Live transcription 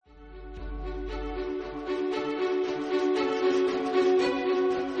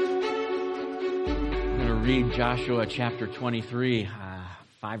read Joshua chapter 23,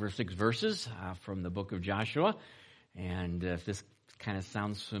 5 or 6 verses from the book of Joshua. And if this kind of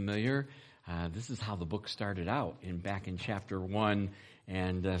sounds familiar, this is how the book started out back in chapter 1.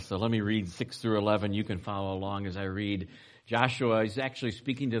 And so let me read 6 through 11. You can follow along as I read. Joshua is actually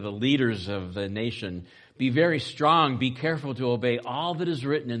speaking to the leaders of the nation. Be very strong, be careful to obey all that is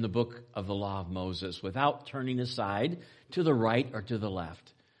written in the book of the law of Moses without turning aside to the right or to the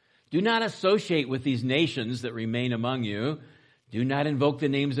left. Do not associate with these nations that remain among you. Do not invoke the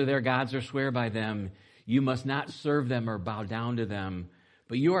names of their gods or swear by them. You must not serve them or bow down to them,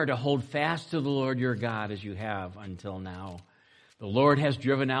 but you are to hold fast to the Lord your God as you have until now. The Lord has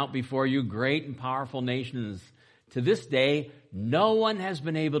driven out before you great and powerful nations. To this day, no one has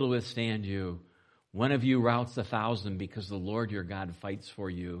been able to withstand you. One of you routs 1,000 because the Lord your God fights for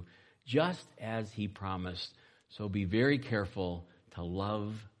you, just as he promised. So be very careful to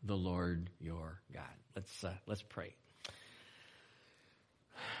love the Lord your God. Let's pray.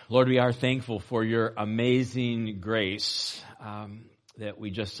 Lord, we are thankful for your amazing grace that we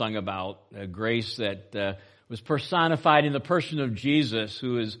just sung about, a grace that was personified in the person of Jesus,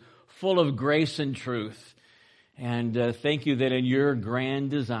 who is full of grace and truth. And thank you that in your grand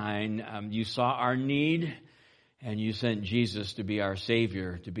design, you saw our need and you sent Jesus to be our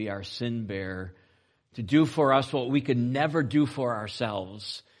Savior, to be our sin bearer, to do for us what we could never do for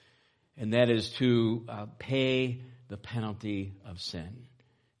ourselves, and that is to pay the penalty of sin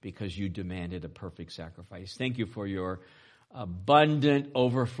because you demanded a perfect sacrifice. Thank you for your abundant,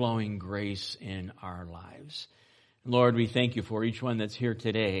 overflowing grace in our lives. Lord, we thank you for each one that's here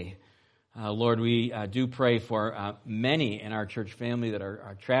today. Lord, we do pray for many in our church family that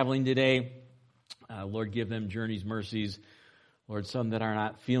are traveling today. Lord, give them journeys, mercies. Lord, some that are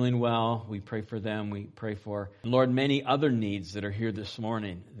not feeling well, we pray for them. We pray for, Lord, many other needs that are here this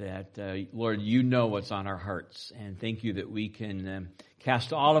morning that, Lord, you know what's on our hearts. And thank you that we can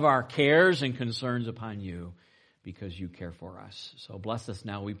cast all of our cares and concerns upon you because you care for us. So bless us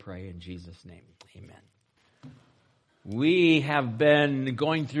now, we pray, in Jesus' name. Amen. We have been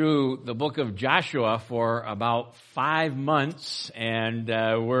going through the book of Joshua for about 5 months, and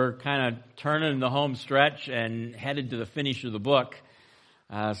we're kind of turning the home stretch and headed to the finish of the book.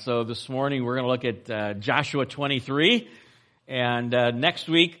 So this morning we're going to look at Joshua 23, and next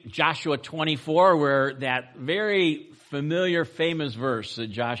week Joshua 24, where that very familiar, famous verse that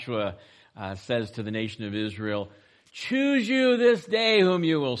Joshua says to the nation of Israel, "Choose you this day whom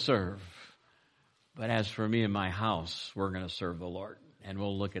you will serve. But as for me and my house, we're going to serve the Lord." And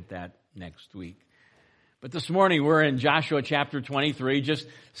we'll look at that next week. But this morning, we're in Joshua chapter 23. Just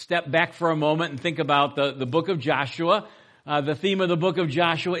step back for a moment and think about the book of Joshua. The theme of the book of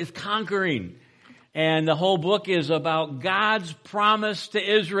Joshua is conquering. And the whole book is about God's promise to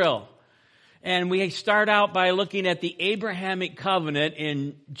Israel. And we start out by looking at the Abrahamic covenant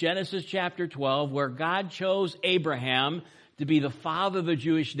in Genesis chapter 12, where God chose Abraham to be the father of the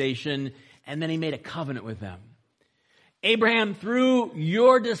Jewish nation, and then he made a covenant with them. Abraham, through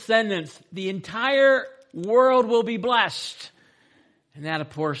your descendants, the entire world will be blessed. And that, of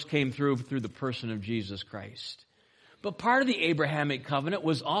course, came through the person of Jesus Christ. But part of the Abrahamic covenant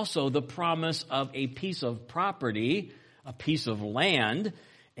was also the promise of a piece of property, a piece of land.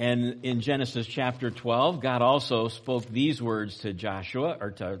 And in Genesis chapter 12, God also spoke these words to Joshua,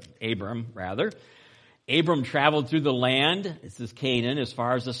 or to Abram, rather. Abram traveled through the land, this is Canaan, as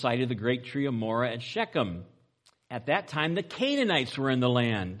far as the site of the great tree of Moreh at Shechem. At that time, the Canaanites were in the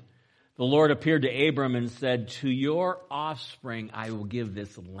land. The Lord appeared to Abram and said, "To your offspring I will give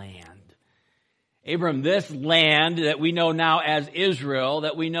this land." Abram, this land that we know now as Israel,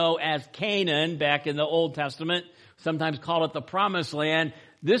 that we know as Canaan back in the Old Testament, sometimes call it the Promised Land,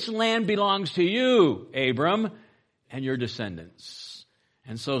 this land belongs to you, Abram, and your descendants.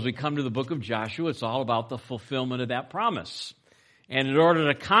 And so as we come to the book of Joshua, it's all about the fulfillment of that promise. And in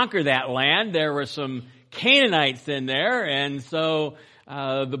order to conquer that land, there were some Canaanites in there. And so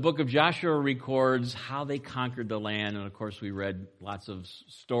the book of Joshua records how they conquered the land. And of course, we read lots of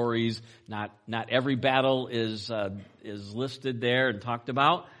stories. Not every battle is listed there and talked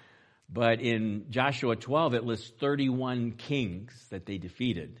about. But in Joshua 12, it lists 31 kings that they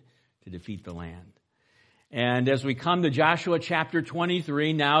defeated to defeat the land. And as we come to Joshua chapter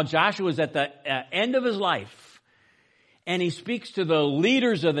 23, now Joshua is at the end of his life. And he speaks to the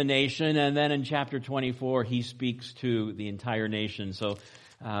leaders of the nation. And then in chapter 24, he speaks to the entire nation. So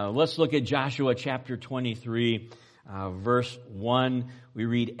let's look at Joshua chapter 23, verse 1. We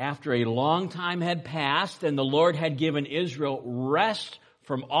read, "After a long time had passed, and the Lord had given Israel rest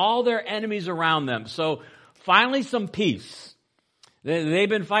from all their enemies around them." So finally some peace. They've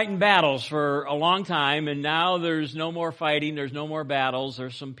been fighting battles for a long time, and now there's no more fighting, there's no more battles,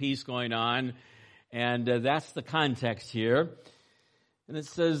 there's some peace going on, and that's the context here. And it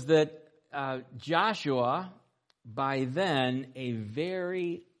says that Joshua, by then, a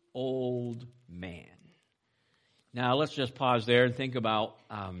very old man. Now, let's just pause there and think about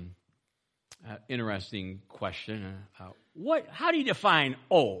interesting question. How do you define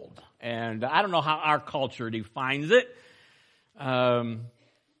old? And I don't know how our culture defines it. I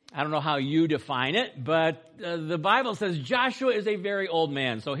don't know how you define it, but the Bible says Joshua is a very old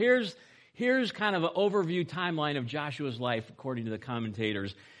man. So here's kind of an overview timeline of Joshua's life according to the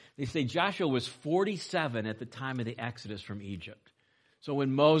commentators. They say Joshua was 47 at the time of the Exodus from Egypt. So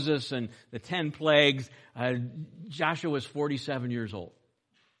when Moses and the 10 plagues, Joshua was 47 years old.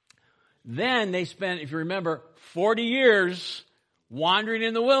 Then they spent, if you remember, 40 years wandering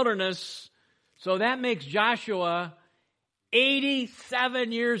in the wilderness. So that makes Joshua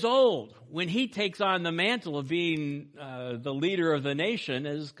 87 years old when he takes on the mantle of being the leader of the nation,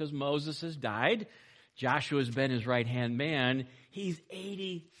 because Moses has died. Joshua's been his right-hand man. He's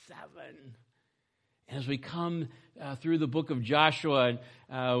 87. As we come through the book of Joshua,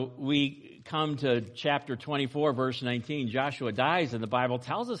 we come to chapter 24, verse 19. Joshua dies, and the Bible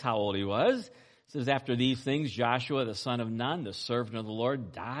tells us how old he was. It says, after these things, Joshua, the son of Nun, the servant of the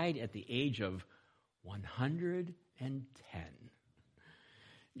Lord, died at the age of 110.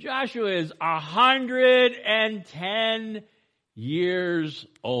 Joshua is 110 years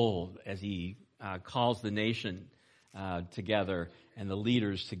old as he calls the nation together and the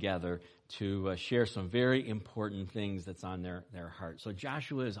leaders together to share some very important things that's on their heart. So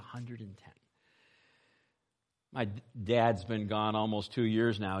Joshua is 110. My dad's been gone almost 2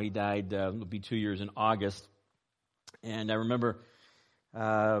 years now. He died, it'll be 2 years in August. And I remember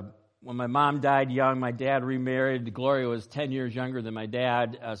when my mom died young, my dad remarried. Gloria was 10 years younger than my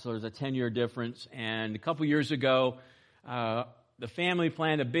dad, so there's a 10-year difference. And a couple years ago, the family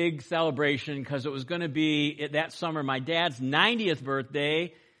planned a big celebration because it was going to be that summer my dad's 90th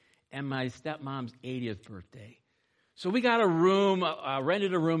birthday and my stepmom's 80th birthday. So we got a room,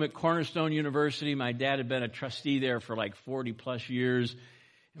 rented a room at Cornerstone University. My dad had been a trustee there for like 40 plus years.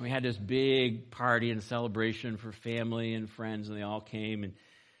 And we had this big party and celebration for family and friends, and they all came. And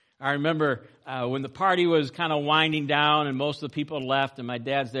I remember when the party was kind of winding down and most of the people had left, and my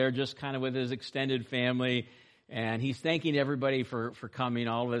dad's there just kind of with his extended family. And he's thanking everybody for coming,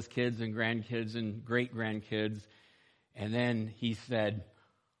 all of his kids and grandkids and great-grandkids. And then he said,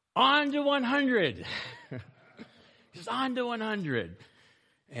 on to 100. He's on to 100.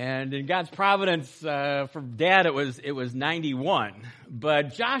 And in God's providence, for Dad, it was 91.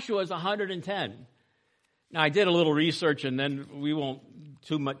 But Joshua is 110. Now, I did a little research, and then we won't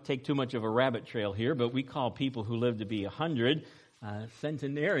take too much of a rabbit trail here, but we call people who live to be 100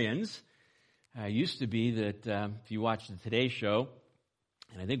 centenarians. Used to be that if you watch the Today Show,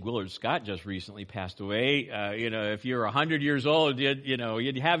 and I think Willard Scott just recently passed away, if you're 100 years old,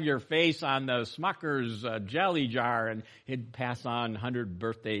 you'd have your face on the Smucker's jelly jar, and he'd pass on 100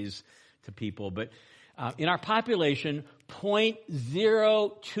 birthdays to people. But in our population,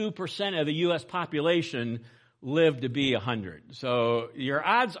 0.02% of the U.S. population live to be 100. So your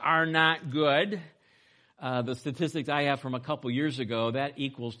odds are not good. The statistics I have from a couple years ago, that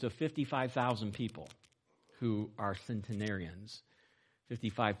equals to 55,000 people who are centenarians.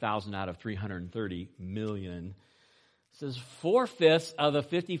 55,000 out of 330 million. It says 4/5 of the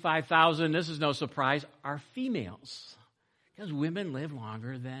 55,000, this is no surprise, are females. Because women live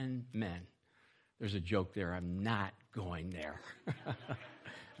longer than men. There's a joke there. I'm not going there.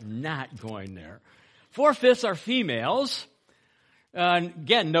 I'm not going there. 4/5 are females.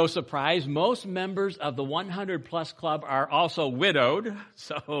 Again, no surprise. Most members of the 100 Plus Club are also widowed.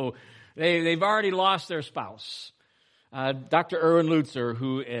 So they've already lost their spouse. Dr. Erwin Lutzer,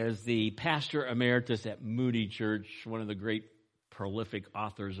 who is the pastor emeritus at Moody Church, one of the great prolific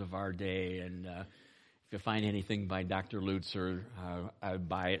authors of our day. And if you find anything by Dr. Lutzer, I would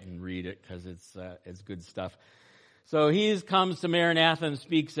buy it and read it because it's good stuff. So he comes to Maranatha and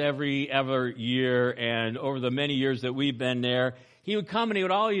speaks every year. And over the many years that we've been there, he would come and he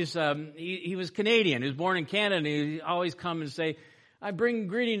would always, he was Canadian. He was born in Canada, and he'd always come and say, I bring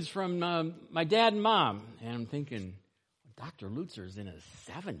greetings from my dad and mom. And I'm thinking, Dr. Lutzer's in his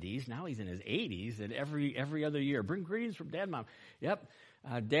 70s. Now he's in his 80s. And every other year, bring greetings from dad and mom. Yep.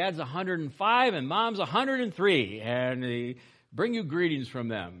 Dad's 105 and mom's 103. And they bring you greetings from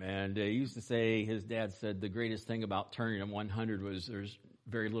them. And he used to say, his dad said, the greatest thing about turning 100 was there's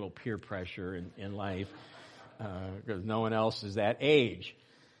very little peer pressure in life because no one else is that age.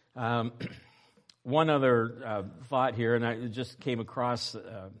 One other thought here, and I just came across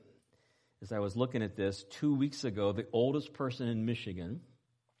as I was looking at this 2 weeks ago, the oldest person in Michigan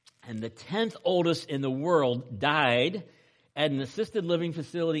and the 10th oldest in the world died at an assisted living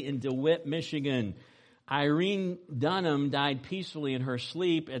facility in DeWitt, Michigan. Irene Dunham died peacefully in her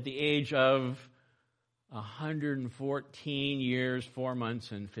sleep at the age of 114 years, 4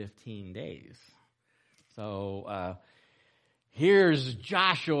 months, and 15 days. So here's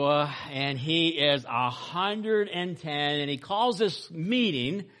Joshua, and he is 110, and he calls this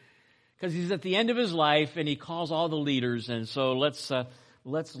meeting because he's at the end of his life, and he calls all the leaders. And so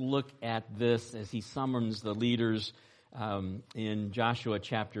let's look at this as he summons the leaders in Joshua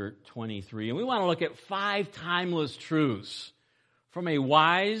chapter 23. And we want to look at 5 timeless truths from a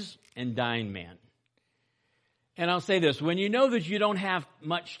wise and dying man. And I'll say this, when you know that you don't have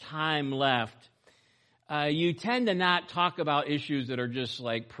much time left, you tend to not talk about issues that are just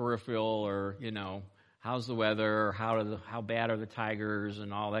like peripheral or, how's the weather, or how bad are the tigers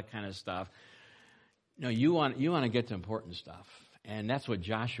and all that kind of stuff. No, you want to get to important stuff. And that's what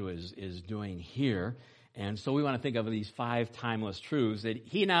Joshua is doing here. And so we want to think of these 5 timeless truths that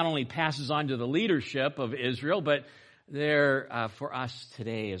he not only passes on to the leadership of Israel, but they're for us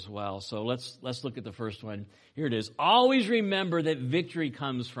today as well. So let's look at the first one. Here it is. Always remember that victory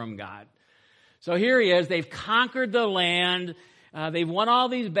comes from God. So here he is. They've conquered the land. They've won all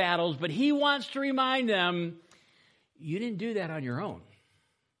these battles, but he wants to remind them, you didn't do that on your own.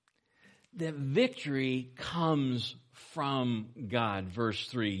 That victory comes from God. Verse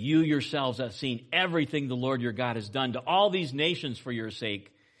 3, you yourselves have seen everything the Lord your God has done to all these nations for your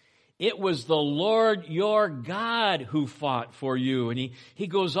sake. It was the Lord your God who fought for you. And he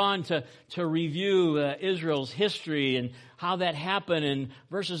goes on to review Israel's history and how that happened in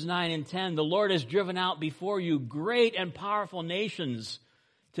verses 9 and 10. The Lord has driven out before you great and powerful nations.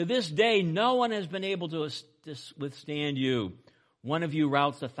 To this day, no one has been able to withstand you. One of you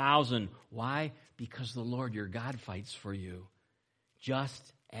routs 1,000. Why? Because the Lord your God fights for you,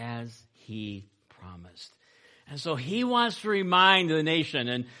 just as he promised. And so he wants to remind the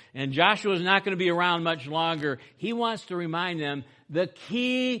nation, and Joshua is not going to be around much longer. He wants to remind them the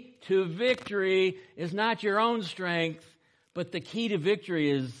key to victory is not your own strength, but the key to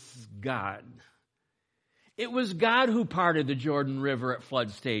victory is God. It was God who parted the Jordan River at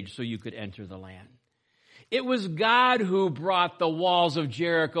flood stage so you could enter the land. It was God who brought the walls of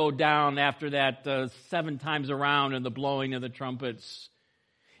Jericho down after that 7 times around and the blowing of the trumpets.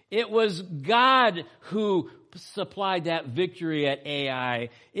 It was God who supplied that victory at Ai.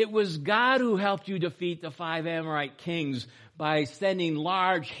 It was God who helped you defeat the 5 Amorite kings by sending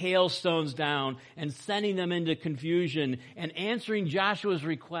large hailstones down and sending them into confusion and answering Joshua's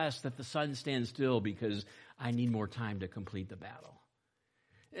request that the sun stand still because I need more time to complete the battle.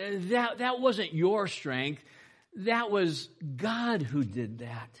 That wasn't your strength. That was God who did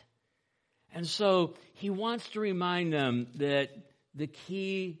that. And so he wants to remind them that the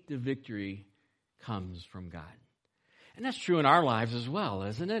key to victory comes from God. And that's true in our lives as well,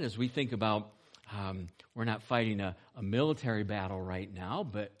 isn't it? As we think about, we're not fighting a military battle right now,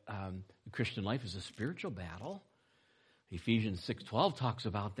 but the Christian life is a spiritual battle. Ephesians 6:12 talks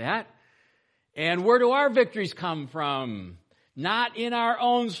about that. And where do our victories come from? Not in our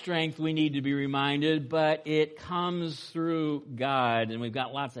own strength, we need to be reminded, but it comes through God. And we've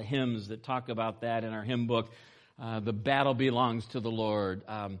got lots of hymns that talk about that in our hymn book. The battle belongs to the Lord.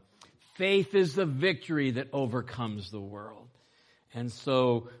 Faith is the victory that overcomes the world. And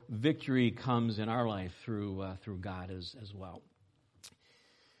so victory comes in our life through God as well.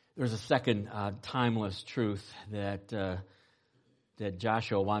 There's a second timeless truth that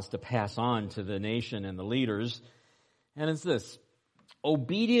Joshua wants to pass on to the nation and the leaders. And it's this: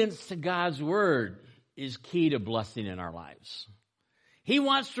 obedience to God's word is key to blessing in our lives. He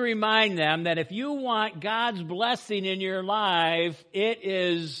wants to remind them that if you want God's blessing in your life, it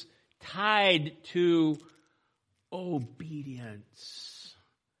is tied to obedience.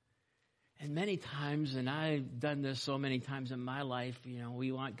 And many times, and I've done this so many times in my life,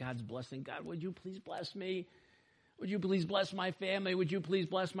 we want God's blessing. God, would you please bless me? Would you please bless my family? Would you please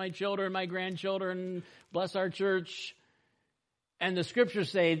bless my children, my grandchildren, bless our church? And the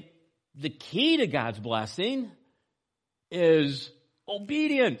scriptures say the key to God's blessing is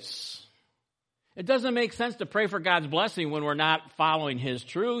obedience. It doesn't make sense to pray for God's blessing when we're not following his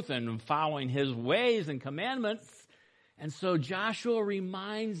truth and following his ways and commandments. And so Joshua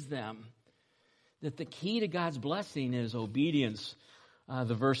reminds them that the key to God's blessing is obedience.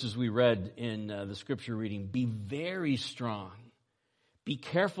 The verses we read in the scripture reading: be very strong. Be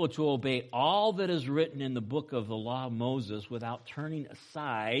careful to obey all that is written in the book of the law of Moses without turning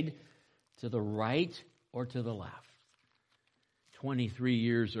aside to the right or to the left. 23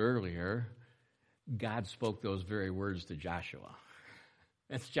 years earlier, God spoke those very words to Joshua.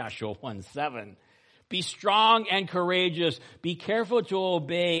 That's Joshua 1:7. Be strong and courageous. Be careful to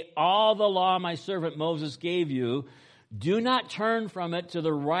obey all the law my servant Moses gave you. Do not turn from it to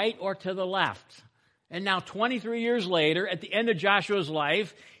the right or to the left. And now 23 years later, at the end of Joshua's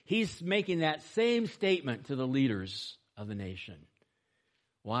life, he's making that same statement to the leaders of the nation.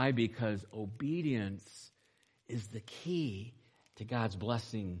 Why? Because obedience is the key to God's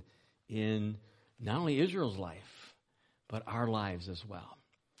blessing in not only Israel's life, but our lives as well.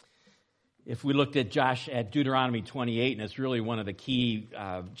 If we looked at Deuteronomy 28, and it's really one of the key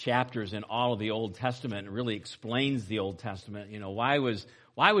chapters in all of the Old Testament, it really explains the Old Testament. Why was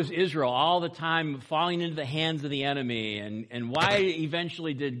Israel all the time falling into the hands of the enemy, and why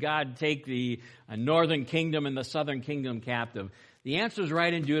eventually did God take the northern kingdom and the southern kingdom captive? The answer is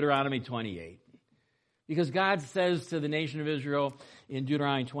right in Deuteronomy 28. Because God says to the nation of Israel in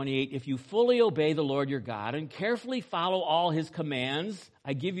Deuteronomy 28, if you fully obey the Lord your God and carefully follow all his commands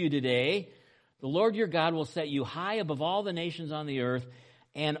I give you today, the Lord your God will set you high above all the nations on the earth,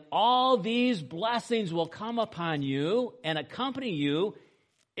 and all these blessings will come upon you and accompany you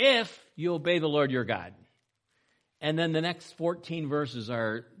if you obey the Lord your God. And then the next 14 verses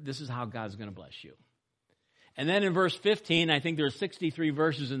are, this is how God's going to bless you. And then in verse 15, I think there are 63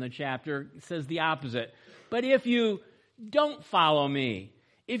 verses in the chapter, it says the opposite. But if you don't follow me,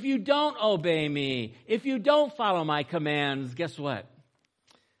 if you don't obey me, if you don't follow my commands, guess what?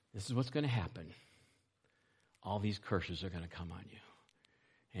 This is what's going to happen. All these curses are going to come on you.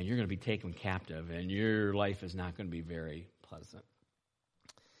 And you're going to be taken captive, and your life is not going to be very pleasant.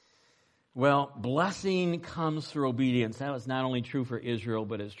 Well, blessing comes through obedience. That was not only true for Israel,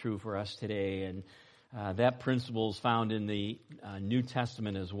 but it's true for us today. And that principle is found in the New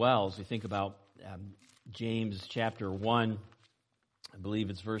Testament as well. As we think about James chapter 1, I believe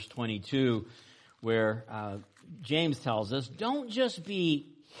it's verse 22, where James tells us, don't just be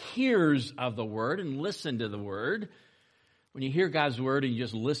hearers of the word and listen to the word. When you hear God's word and you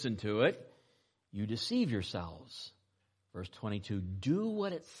just listen to it, you deceive yourselves. Verse 22, do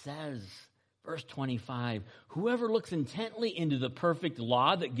what it says. Verse 25, whoever looks intently into the perfect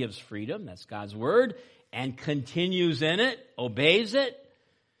law that gives freedom, that's God's word, and continues in it, obeys it,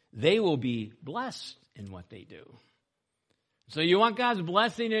 they will be blessed in what they do. So you want God's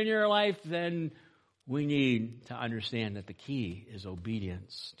blessing in your life, then we need to understand that the key is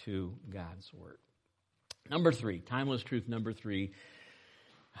obedience to God's word. Number 3, timeless truth number 3,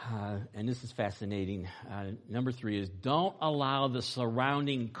 and this is fascinating. Number 3 is don't allow the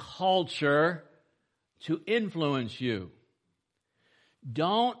surrounding culture to influence you.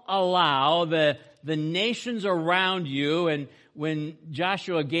 Don't allow the nations around you. And when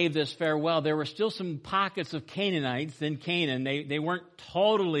Joshua gave this farewell, there were still some pockets of Canaanites in Canaan. They weren't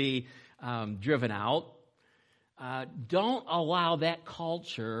totally driven out. Don't allow that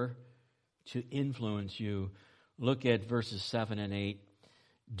culture to influence you. Look at verses 7 and 8.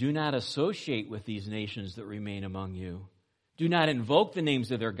 Do not associate with these nations that remain among you. Do not invoke the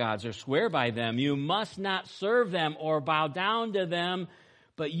names of their gods or swear by them. You must not serve them or bow down to them,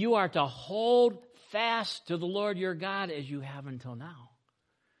 but you are to hold fast to the Lord your God as you have until now.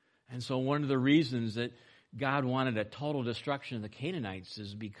 And so one of the reasons that God wanted a total destruction of the Canaanites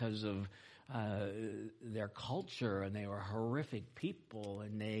is because of their culture, and they were horrific people,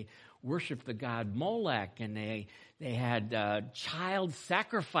 and they worshiped the god Molech, and they had child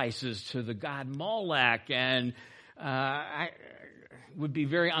sacrifices to the god Molech, and I would be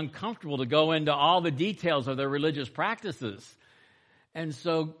very uncomfortable to go into all the details of their religious practices. And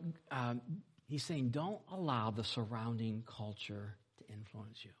so he's saying, don't allow the surrounding culture to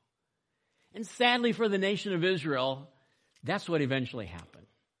influence you. And sadly for the nation of Israel, that's what eventually happened.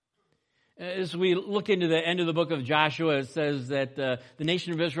 As we look into the end of the book of Joshua, it says that the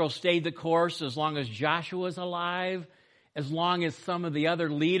nation of Israel stayed the course as long as Joshua was alive, as long as some of the other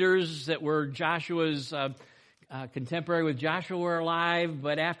leaders that were Joshua's contemporary with Joshua were alive.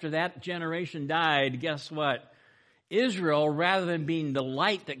 But after that generation died, guess what? Israel, rather than being the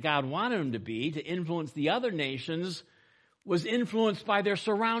light that God wanted them to be, to influence the other nations, was influenced by their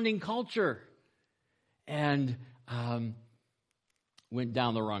surrounding culture and went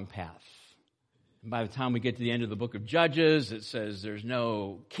down the wrong path. And by the time we get to the end of the book of Judges, it says there's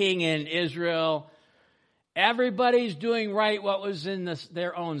no king in Israel. Everybody's doing right what was in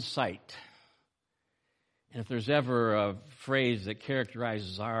their own sight. And if there's ever a phrase that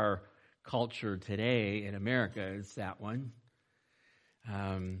characterizes our culture today in America, it's that one.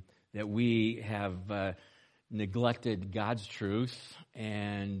 That we have neglected God's truth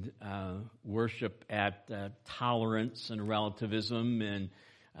and worship at tolerance and relativism, and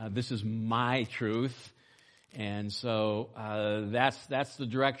this is my truth. And so that's the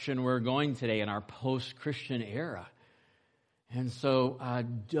direction we're going today in our post-Christian era. And so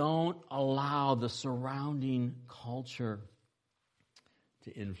don't allow the surrounding culture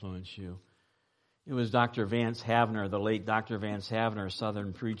to influence you. It was Dr. Vance Havner, the late Dr. Vance Havner, a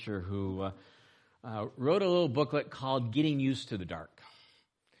Southern preacher, who wrote a little booklet called Getting Used to the Dark.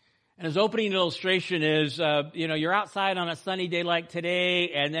 And his opening illustration is, you're outside on a sunny day like today,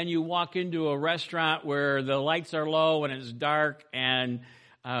 and then you walk into a restaurant where the lights are low and it's dark, and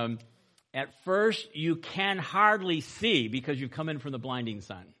at first you can hardly see because you've come in from the blinding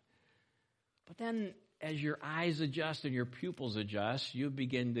sun. But then as your eyes adjust and your pupils adjust, you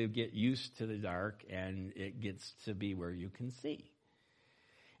begin to get used to the dark, and it gets to be where you can see.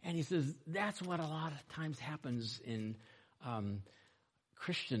 And he says that's what a lot of times happens in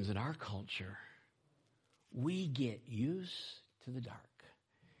Christians in our culture. We get used to the dark.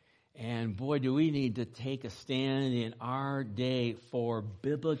 And boy, do we need to take a stand in our day for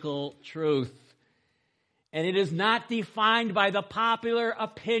biblical truth. And it is not defined by the popular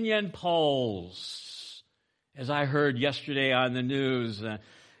opinion polls. As I heard yesterday on the news,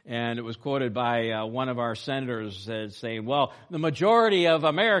 and it was quoted by one of our senators as saying, well, the majority of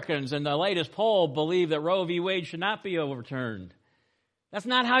Americans in the latest poll believe that Roe v. Wade should not be overturned. That's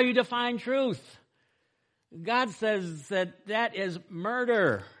not how you define truth. God says that is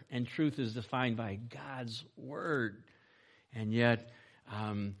murder, and truth is defined by God's word. And yet,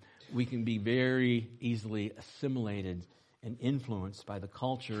 we can be very easily assimilated and influenced by the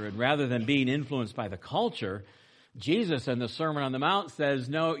culture. And rather than being influenced by the culture, Jesus in the Sermon on the Mount says,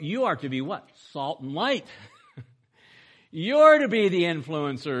 no, you are to be what? Salt and light. You're to be the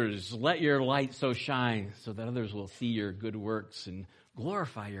influencers. Let your light so shine so that others will see your good works and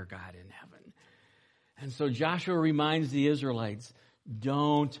glorify your God in heaven. And so Joshua reminds the Israelites,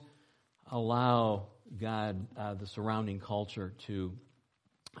 don't allow God, the surrounding culture, to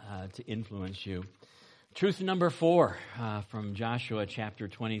influence you. Truth number 4 from Joshua chapter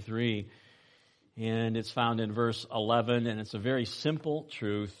 23, and it's found in verse 11, and it's a very simple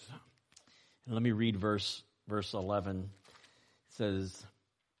truth. And let me read verse 11. It says,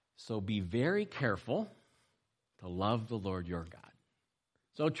 so be very careful to love the Lord your God.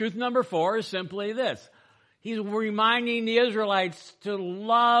 So truth number 4 is simply this. He's reminding the Israelites to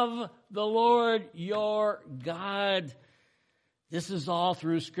love the Lord your God. This is all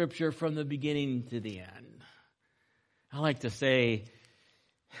through Scripture from the beginning to the end. I like to say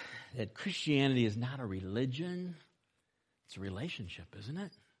that Christianity is not a religion. It's a relationship, isn't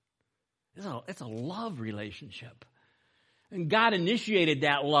it? It's a love relationship. And God initiated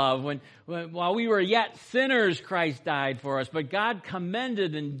that love when while we were yet sinners, Christ died for us. But God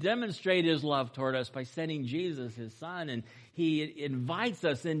commended and demonstrated His love toward us by sending Jesus, His Son. And He invites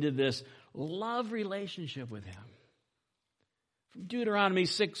us into this love relationship with Him. From Deuteronomy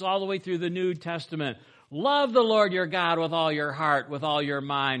 6 all the way through the New Testament, love the Lord your God with all your heart, with all your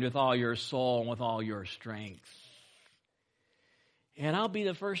mind, with all your soul, and with all your strength. And I'll be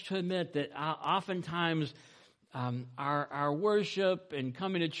the first to admit that oftentimes our worship and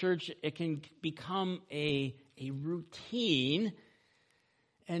coming to church, it can become a routine.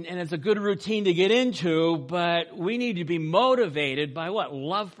 And it's a good routine to get into, but we need to be motivated by what?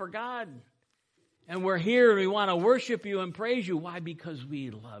 Love for God. And we're here and we want to worship you and praise you. Why? Because we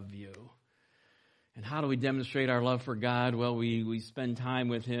love you. And how do we demonstrate our love for God? Well, we spend time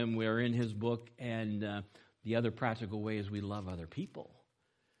with Him. We're in His book. And the other practical way is we love other people.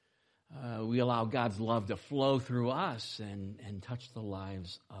 We allow God's love to flow through us and touch the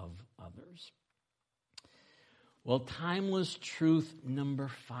lives of others. Well, timeless truth number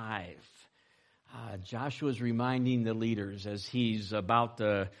 5. Joshua's reminding the leaders as he's about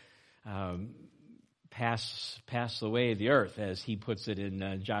to pass away the earth, as he puts it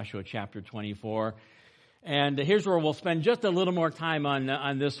in Joshua chapter 24. And here's where we'll spend just a little more time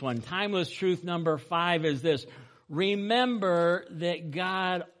on this one. Timeless truth number 5 is this. Remember that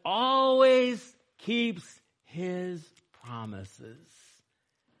God always keeps His promises.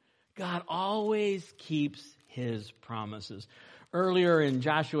 God always keeps His promises. Earlier in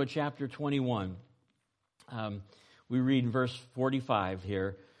Joshua chapter 21, we read in verse 45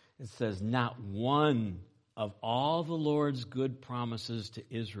 here, it says, not one of all the Lord's good promises to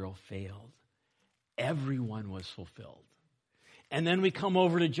Israel failed. Everyone was fulfilled. And then we come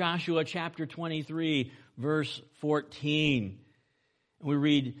over to Joshua chapter 23, verse 14. And we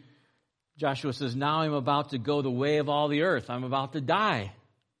read, Joshua says, now I'm about to go the way of all the earth. I'm about to die.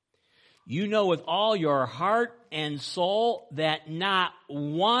 You know with all your heart and soul that not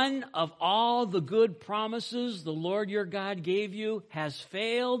one of all the good promises the Lord your God gave you has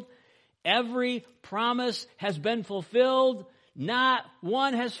failed. Every promise has been fulfilled. Not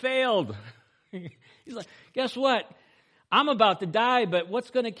one has failed. He's like, guess what? I'm about to die, but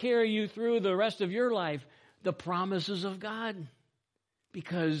what's going to carry you through the rest of your life? The promises of God.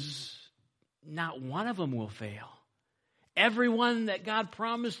 Because not one of them will fail. Everyone that God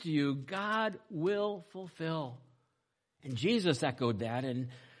promised to you, God will fulfill. And Jesus echoed that in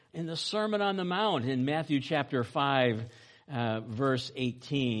the Sermon on the Mount in Matthew chapter 5, verse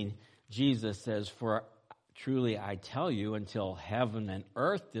 18. Jesus says, "For truly I tell you, until heaven and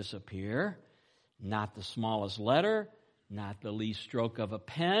earth disappear, not the smallest letter, not the least stroke of a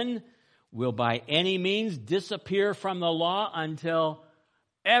pen, will by any means disappear from the law until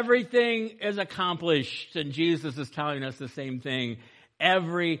everything is accomplished." And Jesus is telling us the same thing.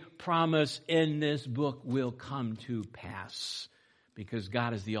 Every promise in this book will come to pass because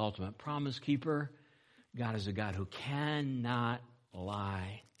God is the ultimate promise keeper. God is a God who cannot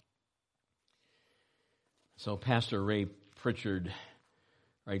lie. So Pastor Ray Pritchard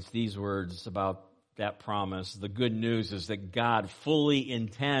writes these words about that promise. The good news is that God fully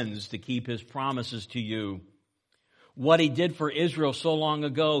intends to keep his promises to you. What he did for Israel so long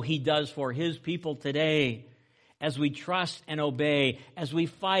ago, he does for his people today. As we trust and obey, as we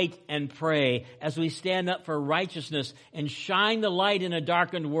fight and pray, as we stand up for righteousness and shine the light in a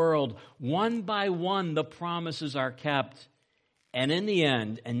darkened world, one by one the promises are kept. And in the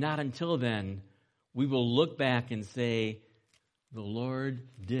end, and not until then, we will look back and say, the Lord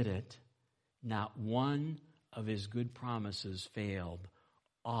did it. Not one of his good promises failed.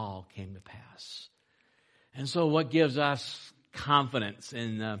 All came to pass. And so what gives us confidence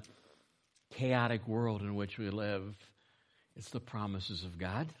in the chaotic world in which we live? It's the promises of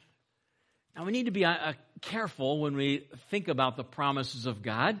God. Now we need to be careful when we think about the promises of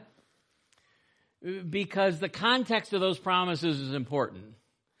God, because the context of those promises is important.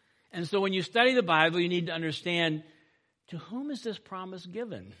 And so when you study the Bible, you need to understand, to whom is this promise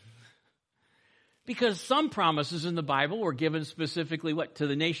given? Because some promises in the Bible were given specifically, to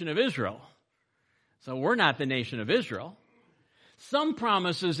the nation of Israel. So we're not the nation of Israel. Some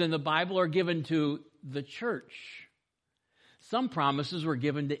promises in the Bible are given to the church. Some promises were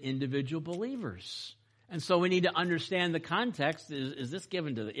given to individual believers. And so we need to understand the context. Is this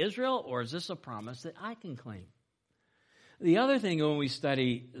given to Israel, or is this a promise that I can claim? The other thing when we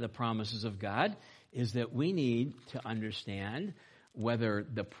study the promises of God is that we need to understand whether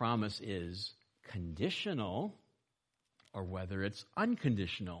the promise is conditional or whether it's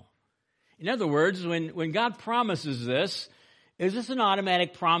unconditional. In other words, when God promises this, is this an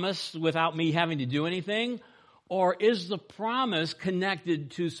automatic promise without me having to do anything? Or is the promise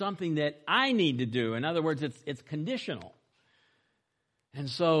connected to something that I need to do? In other words, it's conditional. And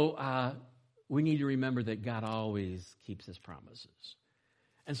so we need to remember that God always keeps his promises.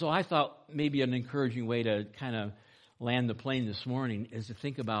 And so I thought maybe an encouraging way to kind of land the plane this morning is to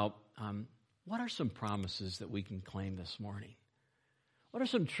think about what are some promises that we can claim this morning? What are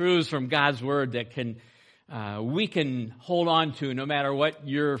some truths from God's Word that we can hold on to no matter what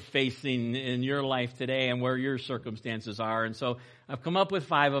you're facing in your life today and where your circumstances are? And so I've come up with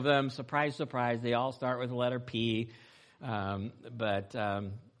 5 of them. Surprise, surprise. They all start with the letter P. But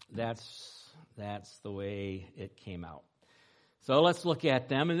that's the way it came out. So let's look at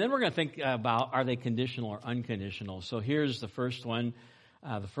them. And then we're going to think about, are they conditional or unconditional? So here's the first one.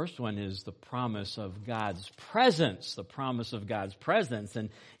 The first one is the promise of God's presence, the promise of God's presence.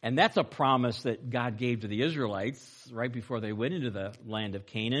 And that's a promise that God gave to the Israelites right before they went into the land of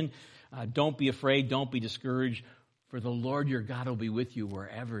Canaan. Don't be afraid, don't be discouraged, for the Lord your God will be with you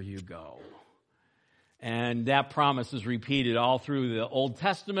wherever you go. And that promise is repeated all through the Old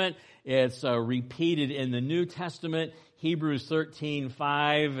Testament. It's repeated in the New Testament. Hebrews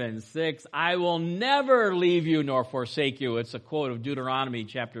 13:5 and 6. I will never leave you nor forsake you. It's a quote of Deuteronomy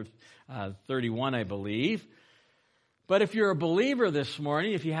chapter 31, I believe. But if you're a believer this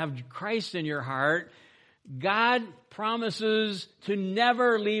morning, if you have Christ in your heart, God promises to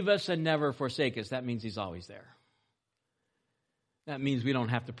never leave us and never forsake us. That means he's always there. That means we don't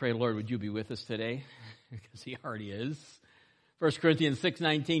have to pray, Lord, would you be with us today? Because he already is. 1 Corinthians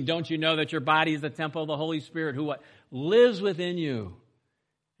 6:19, don't you know that your body is the temple of the Holy Spirit who what? Lives within you.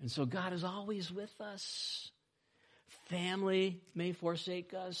 And so God is always with us. Family may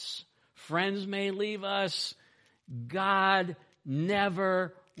forsake us. Friends may leave us. God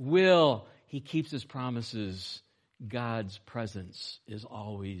never will. He keeps his promises. God's presence is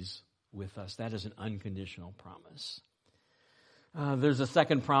always with us. That is an unconditional promise. There's a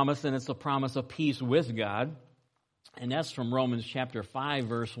second promise, and it's the promise of peace with God. And that's from Romans chapter 5,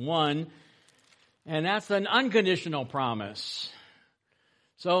 verse 1. And that's an unconditional promise.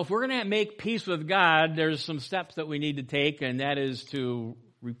 So if we're going to make peace with God, there's some steps that we need to take, and that is to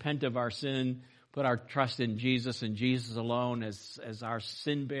repent of our sin, put our trust in Jesus and Jesus alone as our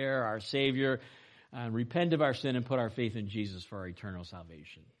sin bearer, our Savior, repent of our sin and put our faith in Jesus for our eternal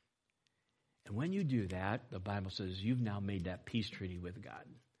salvation. And when you do that, the Bible says you've now made that peace treaty with God.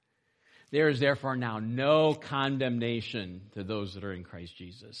 There is therefore now no condemnation to those that are in Christ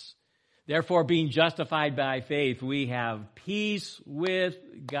Jesus. Therefore, being justified by faith, we have peace with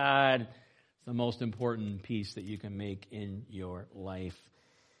God. It's the most important peace that you can make in your life.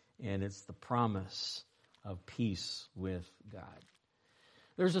 And it's the promise of peace with God.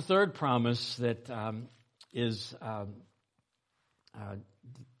 There's a third promise that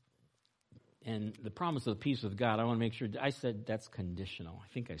and the promise of the peace with God, I want to make sure, I said that's conditional. I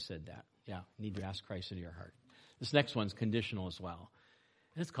think I said that. Yeah, you need to ask Christ into your heart. This next one's conditional as well.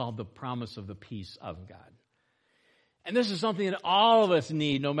 And it's called the promise of the peace of God. And this is something that all of us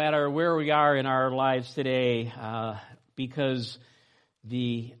need, no matter where we are in our lives today, because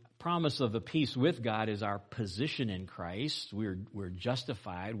the promise of the peace with God is our position in Christ. We're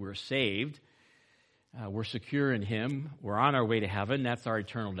justified. We're saved. We're secure in Him. We're on our way to heaven. That's our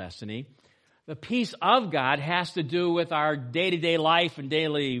eternal destiny. The peace of God has to do with our day-to-day life and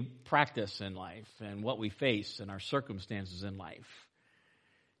daily practice in life and what we face and our circumstances in life.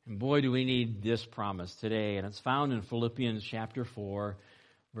 And boy, do we need this promise today. And it's found in Philippians chapter 4,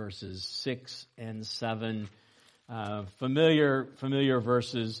 verses 6 and 7. Familiar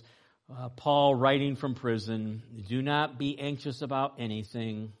verses. Paul writing from prison. Do not be anxious about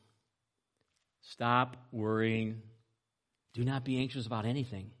anything. Stop worrying. Do not be anxious about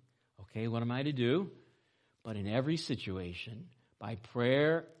anything. Okay, what am I to do? But in every situation, by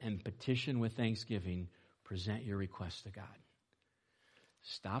prayer and petition with thanksgiving, present your requests to God.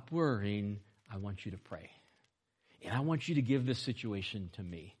 Stop worrying. I want you to pray. And I want you to give this situation to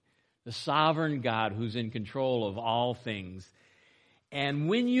me, the sovereign God who's in control of all things. And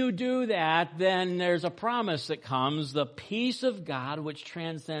when you do that, then there's a promise that comes. The peace of God, which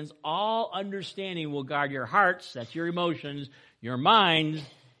transcends all understanding, will guard your hearts, that's your emotions, your minds,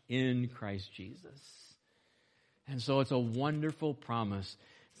 in Christ Jesus. And so it's a wonderful promise.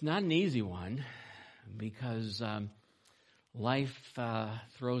 It's not an easy one because life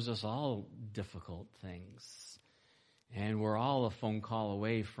throws us all difficult things. And we're all a phone call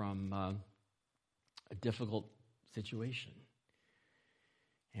away from a difficult situation.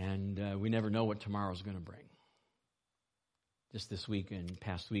 And we never know what tomorrow's going to bring. Just this week and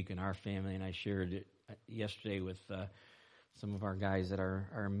past week in our family, and I shared it yesterday with some of our guys at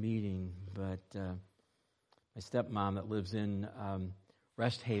our meeting, but my stepmom that lives in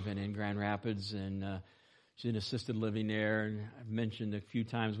Rest Haven in Grand Rapids, and she's in assisted living there, and I've mentioned a few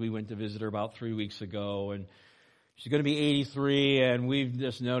times we went to visit her about 3 weeks ago, and she's going to be 83, and we've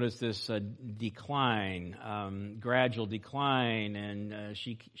just noticed this decline, gradual decline, and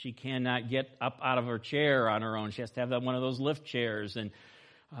she cannot get up out of her chair on her own. She has to have one of those lift chairs, and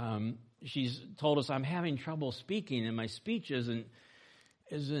she's told us, I'm having trouble speaking, and my speech isn't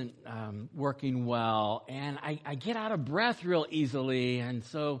working well, and I get out of breath real easily, and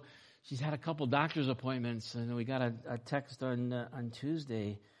so she's had a couple doctor's appointments, and we got a text on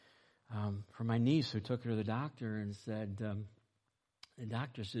Tuesday from my niece who took her to the doctor and said, the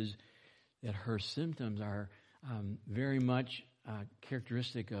doctor says that her symptoms are very much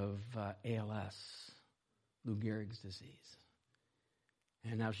characteristic of ALS, Lou Gehrig's disease.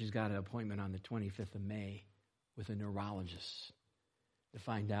 And now she's got an appointment on the 25th of May with a neurologist to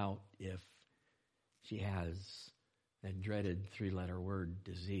find out if she has that dreaded 3-letter word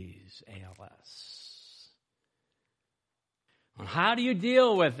disease, ALS. Well, how do you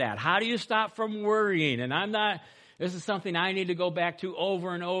deal with that? How do you stop from worrying? And this is something I need to go back to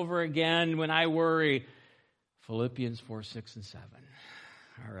over and over again when I worry. Philippians 4, 6, and 7.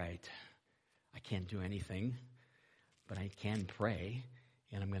 All right. I can't do anything, but I can pray.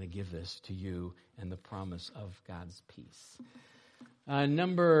 And I'm going to give this to you and the promise of God's peace. I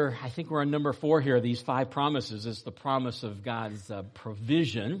think we're on number 4 here. These 5 promises is the promise of God's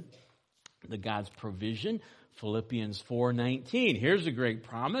provision. God's provision. Philippians 4:19. Here's a great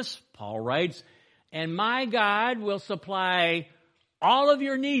promise. Paul writes, and my God will supply all of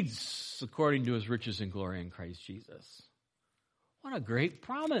your needs according to His riches and glory in Christ Jesus. What a great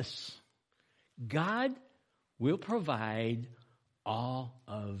promise. God will provide all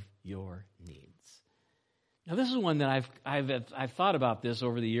of your needs. Now, this is one that I've thought about this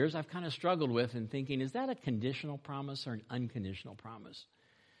over the years. I've kind of struggled with and thinking, is that a conditional promise or an unconditional promise?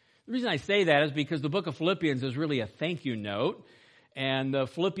 The reason I say that is because the book of Philippians is really a thank you note. And the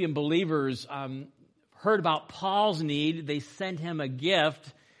Philippian believers heard about Paul's need. They sent him a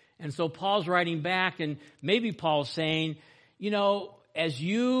gift. And so Paul's writing back, and maybe Paul's saying, as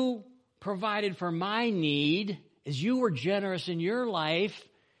you provided for my need, as you were generous in your life,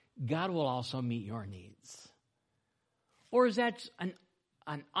 God will also meet your needs. Or is that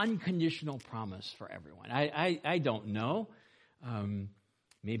an unconditional promise for everyone? I don't know.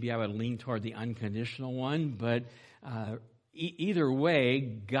 Maybe I would lean toward the unconditional one, but either way,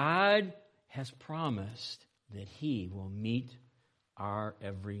 God has promised that He will meet our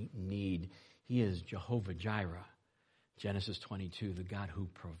every need. He is Jehovah Jireh, Genesis 22, the God who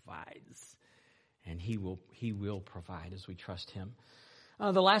provides. And He will provide as we trust Him.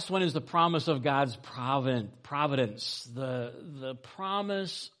 The last one is the promise of God's providence. The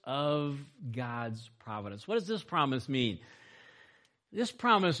promise of God's providence. What does this promise mean? This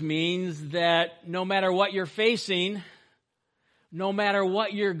promise means that no matter what you're facing, no matter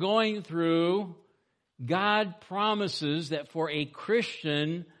what you're going through, God promises that for a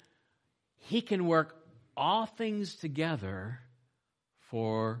Christian, He can work all things together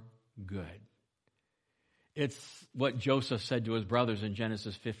for good. It's what Joseph said to his brothers in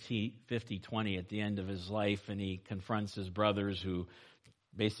Genesis 50:20 at the end of his life, and he confronts his brothers who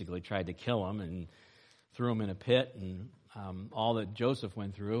basically tried to kill him and threw him in a pit, and all that Joseph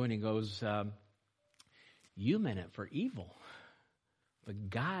went through, and he goes, you meant it for evil, but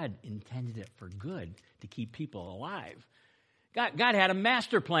God intended it for good to keep people alive. God had a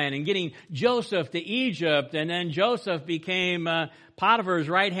master plan in getting Joseph to Egypt, and then Joseph became Potiphar's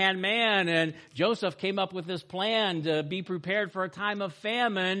right-hand man, and Joseph came up with this plan to be prepared for a time of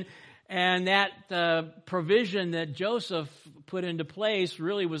famine, and that provision that Joseph put into place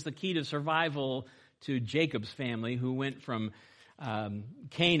really was the key to survival to Jacob's family, who went from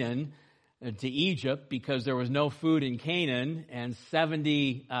Canaan to Egypt because there was no food in Canaan, and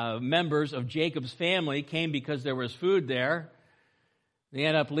 70 members of Jacob's family came because there was food there. They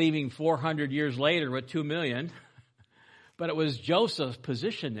end up leaving 400 years later with 2 million. But it was Joseph's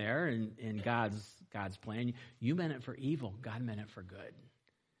position there in God's plan. You meant it for evil. God meant it for good.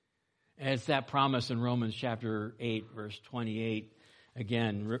 And it's that promise in Romans chapter 8, verse 28,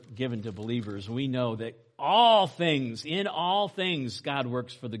 again, given to believers. We know that in all things, God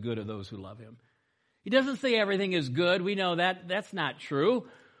works for the good of those who love Him. He doesn't say everything is good. We know that that's not true.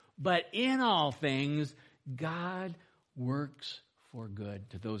 But in all things, God works for good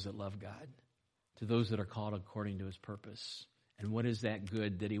to those that love God, to those that are called according to His purpose. And what is that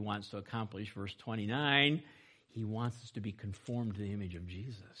good that He wants to accomplish? Verse 29, He wants us to be conformed to the image of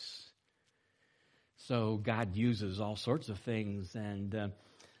Jesus. So God uses all sorts of things, and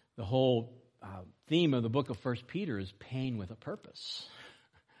the whole theme of the book of 1 Peter is pain with a purpose.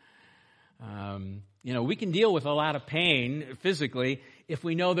 We can deal with a lot of pain physically if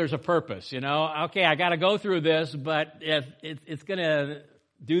we know there's a purpose. Okay, I got to go through this, but it's going to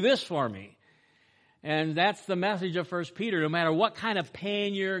do this for me. And that's the message of 1 Peter. No matter what kind of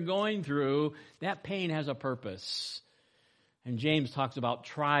pain you're going through, that pain has a purpose. And James talks about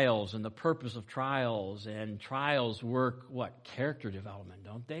trials and the purpose of trials. And trials work, character development,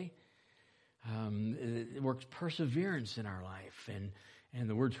 don't they? It works perseverance in our life. And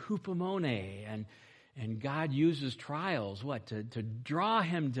the word's hupomone. And God uses trials, to draw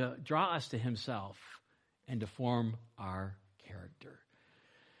us to Himself and to form our character.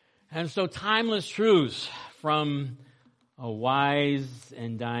 And so timeless truths from a wise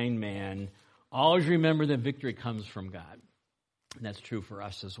and dying man. Always remember that victory comes from God. And that's true for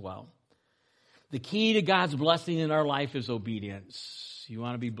us as well. The key to God's blessing in our life is obedience. You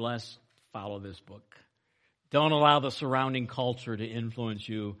want to be blessed? Follow this book. Don't allow the surrounding culture to influence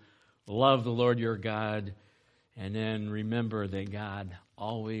you. Love the Lord your God. And then remember that God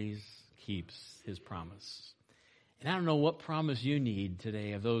always keeps His promise. And I don't know what promise you need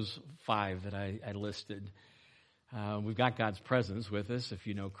today of those 5 that I listed. We've got God's presence with us if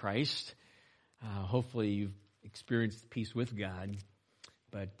you know Christ. Hopefully you've experienced peace with God.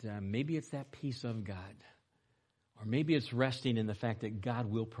 But maybe it's that peace of God. Or maybe it's resting in the fact that God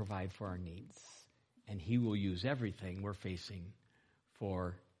will provide for our needs. And He will use everything we're facing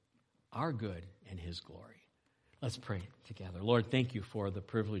for our good and His glory. Let's pray together. Lord, thank You for the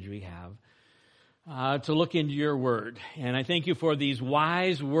privilege we have to look into Your Word. And I thank You for these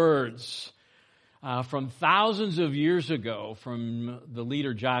wise words from thousands of years ago from the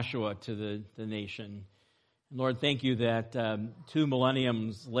leader Joshua to the nation. Lord, thank you that 2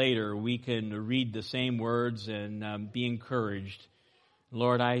 millenniums later we can read the same words and be encouraged.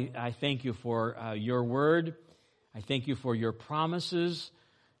 Lord, I thank you for your word. I thank you for your promises.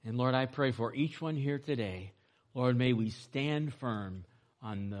 And Lord, I pray for each one here today. Lord, may we stand firm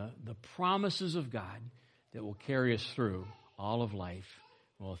on the promises of God that will carry us through all of life.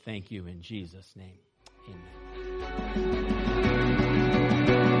 Well, thank you in Jesus' name. Amen.